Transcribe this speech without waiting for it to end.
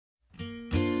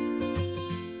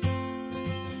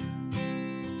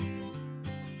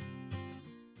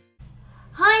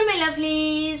my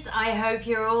lovelies, I hope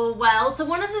you're all well. So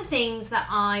one of the things that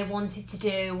I wanted to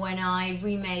do when I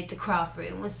remade the craft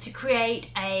room was to create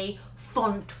a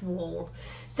font wall.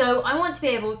 So I want to be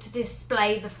able to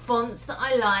display the fonts that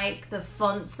I like, the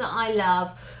fonts that I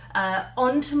love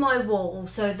onto my wall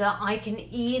so that I can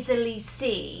easily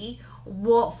see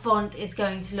what font is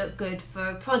going to look good for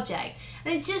a project.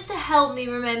 And it's just to help me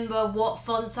remember what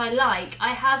fonts I like. I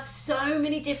have so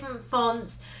many different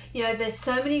fonts, you know, there's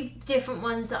so many different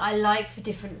ones that I like for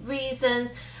different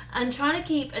reasons, and trying to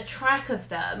keep a track of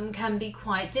them can be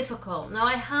quite difficult. Now,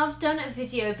 I have done a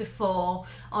video before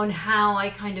on how I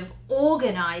kind of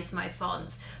organize my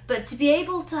fonts, but to be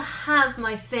able to have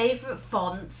my favorite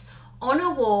fonts on a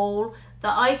wall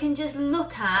that I can just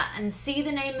look at and see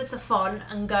the name of the font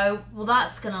and go, well,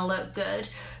 that's gonna look good.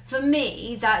 For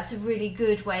me, that's a really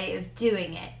good way of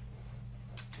doing it.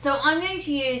 So I'm going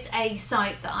to use a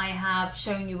site that I have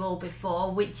shown you all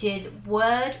before, which is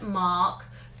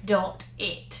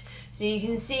wordmark.it. So you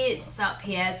can see it's up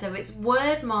here. So it's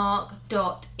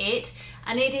wordmark.it,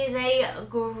 and it is a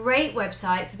great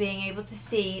website for being able to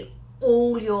see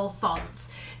all your fonts.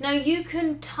 Now you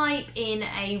can type in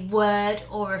a word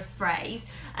or a phrase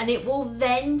and it will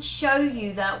then show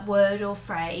you that word or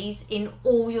phrase in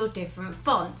all your different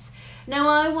fonts. Now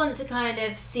I want to kind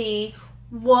of see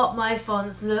what my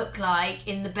fonts look like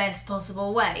in the best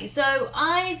possible way. So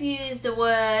I've used a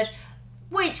word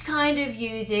which kind of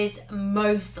uses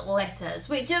most letters,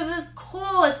 which of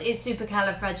course is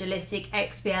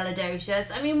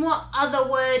supercalifragilisticexpialidocious. I mean, what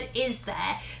other word is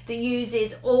there that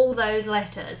uses all those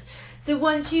letters? So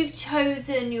once you've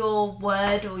chosen your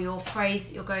word or your phrase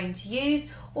that you're going to use,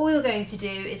 all you're going to do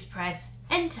is press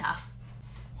enter.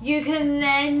 You can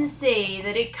then see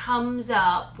that it comes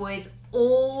up with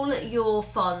all your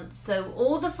fonts. So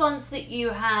all the fonts that you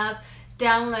have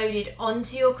downloaded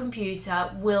onto your computer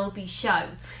will be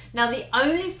shown. Now the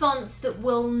only fonts that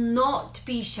will not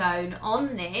be shown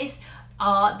on this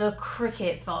are the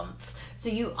Cricut fonts. So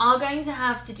you are going to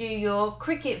have to do your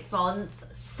Cricut fonts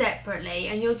separately,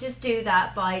 and you'll just do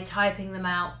that by typing them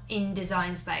out in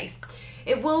Design Space.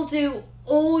 It will do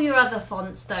all your other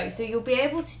fonts though, so you'll be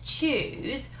able to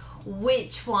choose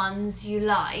which ones you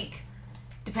like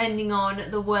depending on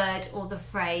the word or the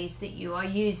phrase that you are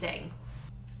using.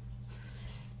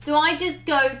 So I just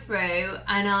go through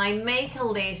and I make a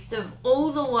list of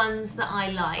all the ones that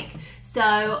I like. So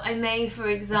I may, for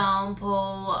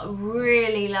example,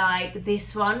 really like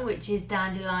this one, which is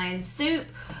Dandelion Soup,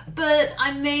 but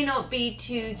I may not be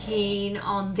too keen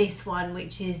on this one,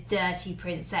 which is Dirty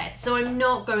Princess. So I'm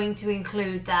not going to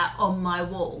include that on my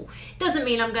wall. Doesn't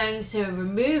mean I'm going to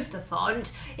remove the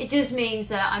font. It just means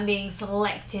that I'm being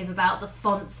selective about the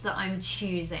fonts that I'm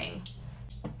choosing.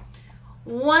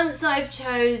 Once I've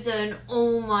chosen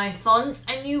all my fonts,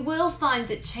 and you will find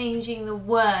that changing the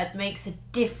word makes a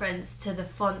difference to the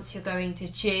fonts you're going to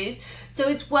choose, so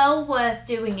it's well worth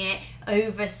doing it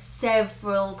over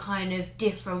several kind of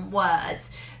different words,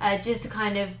 just to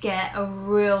kind of get a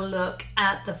real look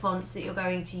at the fonts that you're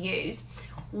going to use.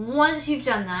 Once you've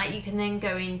done that, you can then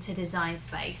go into Design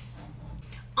Space.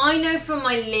 I know from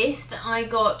my list that I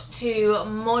got to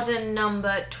modern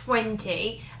number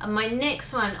 20, and my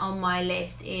next one on my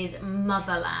list is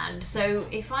Motherland. So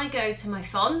if I go to my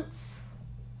fonts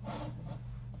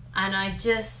and I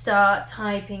just start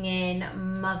typing in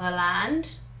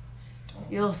Motherland,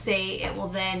 you'll see it will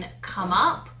then come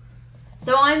up.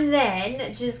 So I'm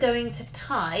then just going to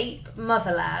type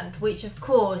Motherland, which of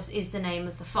course is the name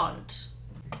of the font.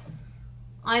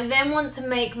 I then want to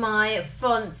make my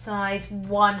font size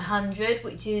 100,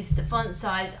 which is the font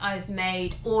size I've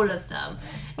made all of them.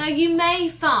 Now you may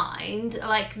find,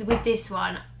 like with this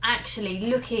one, actually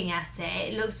looking at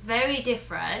it, it looks very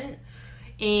different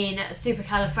in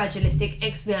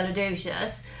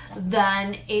Supercalifragilisticexpialidocious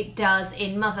than it does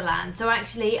in Motherland. So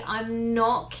actually I'm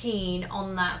not keen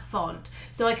on that font.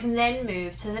 So I can then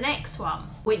move to the next one,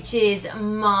 which is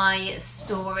My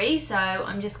Story. So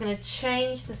I'm just going to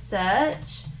change the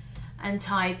search and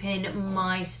type in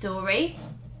My Story.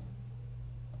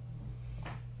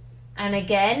 And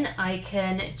again, I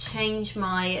can change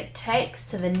my text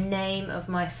to the name of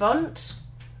my font.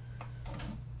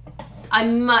 I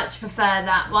much prefer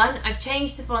that one. I've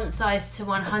changed the font size to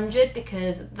 100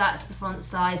 because that's the font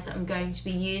size that I'm going to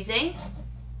be using.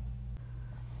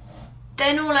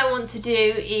 Then all I want to do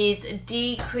is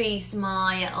decrease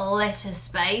my letter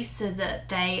space so that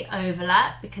they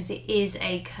overlap because it is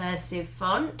a cursive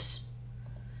font.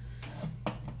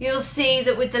 You'll see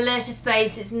that with the letter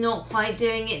space it's not quite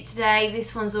doing it today.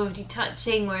 This one's already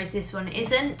touching, whereas this one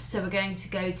isn't. So we're going to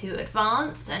go to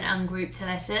Advanced and Ungroup to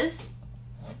Letters.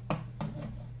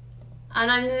 And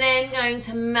I'm then going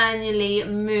to manually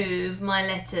move my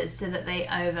letters so that they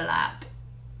overlap.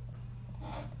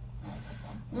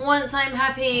 Once I'm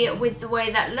happy with the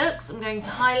way that looks, I'm going to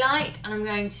highlight and I'm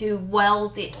going to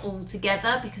weld it all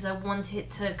together because I want it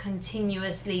to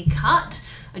continuously cut.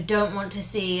 I don't want to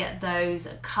see those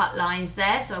cut lines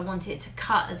there, so I want it to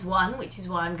cut as one, which is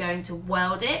why I'm going to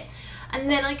weld it. And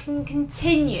then I can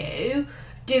continue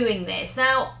doing this.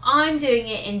 Now, I'm doing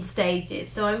it in stages,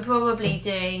 so I'm probably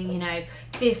doing, you know,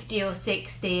 50 or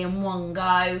 60 in one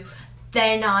go.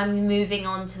 Then I'm moving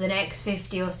on to the next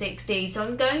 50 or 60. So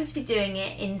I'm going to be doing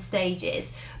it in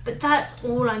stages. But that's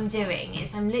all I'm doing,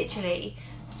 is I'm literally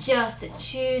just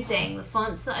choosing the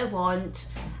fonts that I want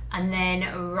and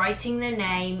then writing the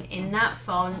name in that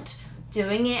font,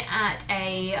 doing it at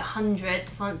 100,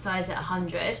 the font size at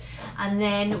 100, and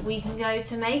then we can go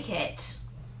to make it.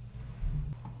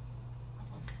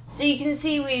 So you can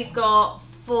see we've got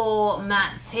 4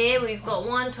 mats here. We've got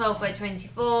one 12 by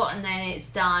 24 and then it's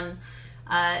done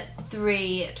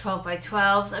 3 12 by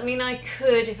 12s. I mean, I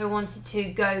could, if I wanted to,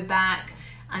 go back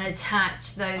and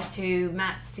attach those 2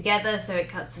 mats together so it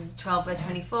cuts as a 12 by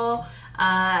 24,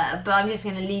 but I'm just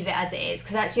going to leave it as it is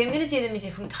because actually I'm going to do them in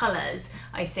different colours,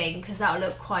 I think, because that'll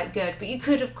look quite good. But you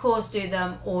could of course do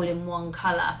them all in one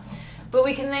colour. But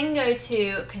we can then go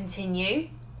to continue.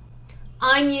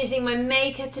 I'm using my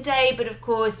Maker today, but of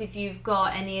course if you've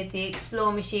got any of the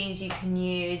Explore machines you can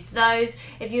use those.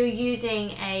 If you're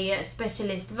using a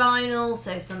specialist vinyl,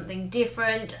 so something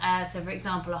different, so for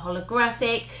example a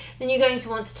holographic, then you're going to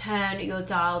want to turn your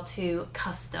dial to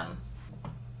custom.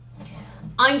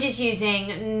 I'm just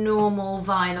using normal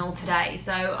vinyl today,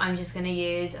 so I'm just going to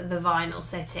use the vinyl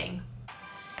setting.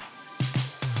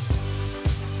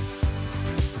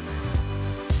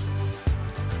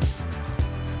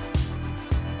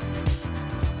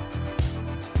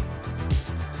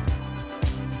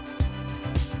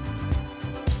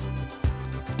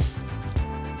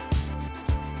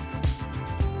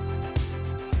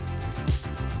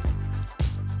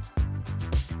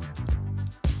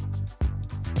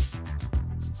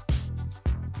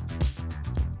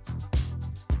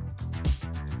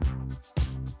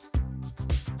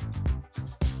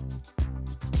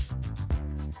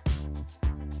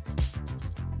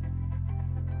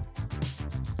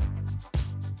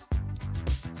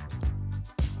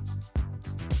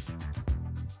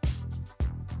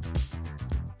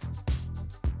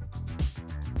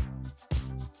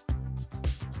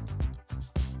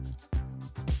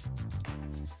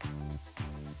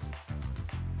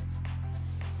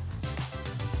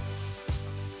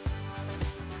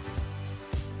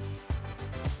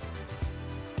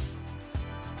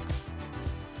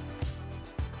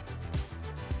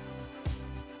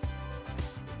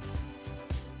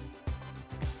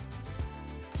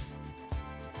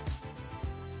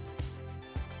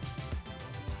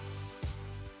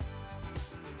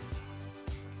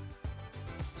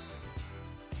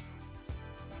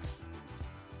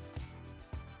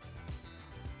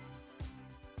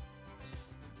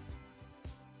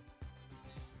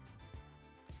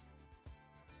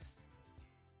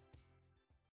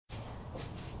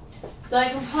 So I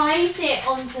can place it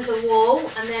onto the wall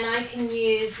and then I can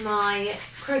use my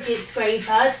Cricut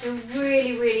scraper to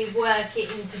really work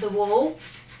it into the wall.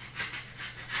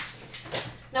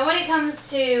 Now when it comes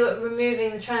to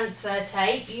removing the transfer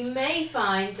tape, you may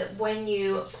find that when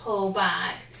you pull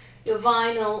back, your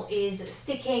vinyl is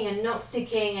sticking and not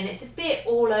sticking and it's a bit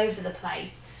all over the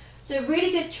place. So a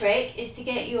really good trick is to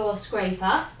get your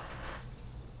scraper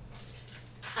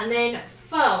and then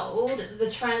fold the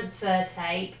transfer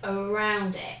tape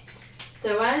around it.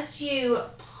 So as you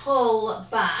pull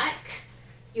back,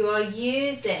 you are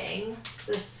using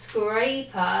the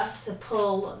scraper to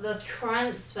pull the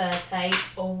transfer tape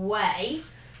away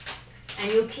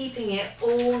and you're keeping it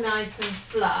all nice and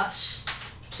flush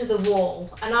to the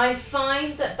wall. And I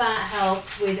find that that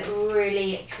helps with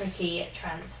really tricky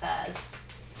transfers.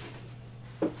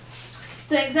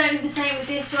 So exactly the same with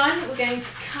this one. We're going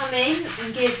to come in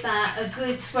and give that a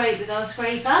good scrape with our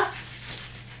scraper.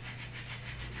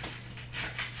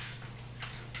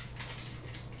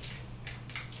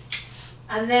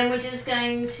 And then we're just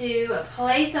going to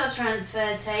place our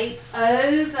transfer tape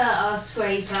over our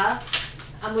scraper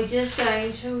and we're just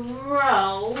going to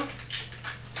roll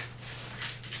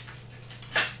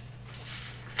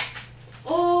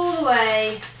all the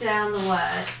way down the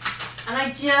word. And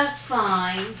I just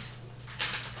find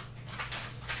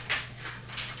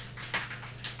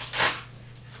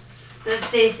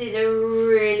that this is a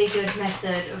really good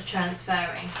method of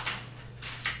transferring.